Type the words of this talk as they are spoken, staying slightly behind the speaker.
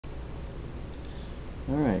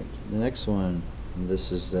Alright, the next one.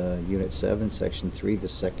 This is Unit 7, Section 3, the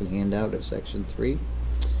second handout of Section 3.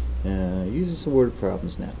 Using some word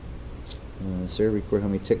problems now. Sir, record how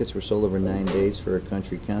many tickets were sold over 9 days for a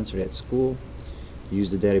country concert at school.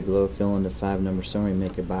 Use the data below, fill in the 5-number summary,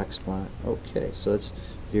 make a box plot. Okay, so it's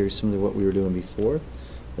very similar to what we were doing before.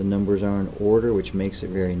 The numbers are in order, which makes it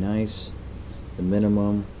very nice. The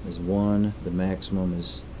minimum is 1, the maximum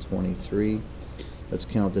is 23. Let's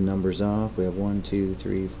count the numbers off. We have 1, 2,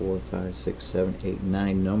 3, 4, 5, 6, 7, 8,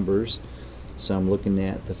 9 numbers. So I'm looking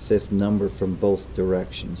at the 5th number from both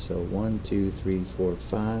directions. So 1, 2, 3, 4,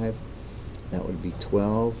 5. That would be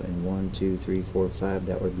 12. And 1, 2, 3, 4, 5.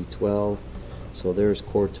 That would be 12. So there's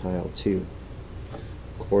quartile 2.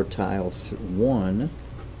 Quartile 1.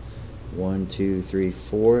 1, 2, 3,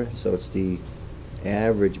 4. So it's the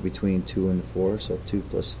average between 2 and 4. So 2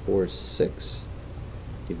 plus 4 is 6.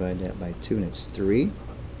 Divide that by 2 and it's 3.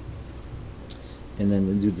 And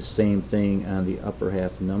then do the same thing on the upper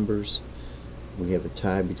half numbers. We have a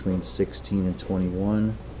tie between 16 and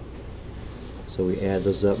 21. So we add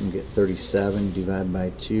those up and get 37. Divide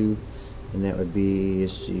by 2, and that would be,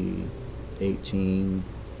 let's see, 18.5.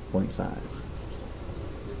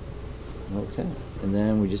 Okay, and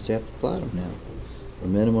then we just have to plot them now. The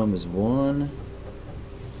minimum is 1.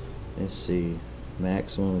 Let's see,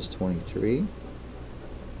 maximum is 23.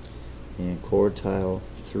 And quartile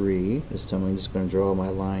 3, this time I'm just going to draw my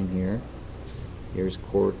line here. Here's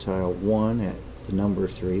quartile 1 at the number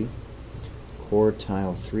 3.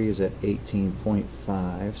 Quartile 3 is at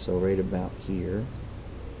 18.5, so right about here.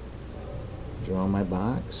 Draw my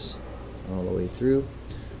box all the way through.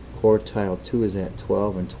 Quartile 2 is at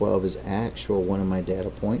 12, and 12 is actual one of my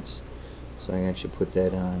data points. So I can actually put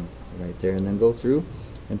that on right there, and then go through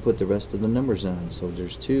and put the rest of the numbers on. So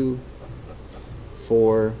there's 2,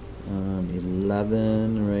 4,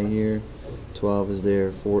 11 right here, 12 is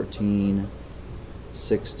there, 14,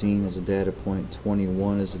 16 is a data point,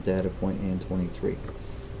 21 is a data point, and 23.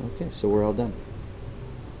 Okay, so we're all done.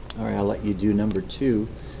 Alright, I'll let you do number 2,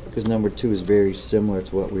 because number 2 is very similar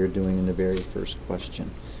to what we were doing in the very first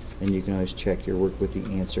question. And you can always check your work with the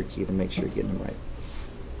answer key to make sure you're getting them right.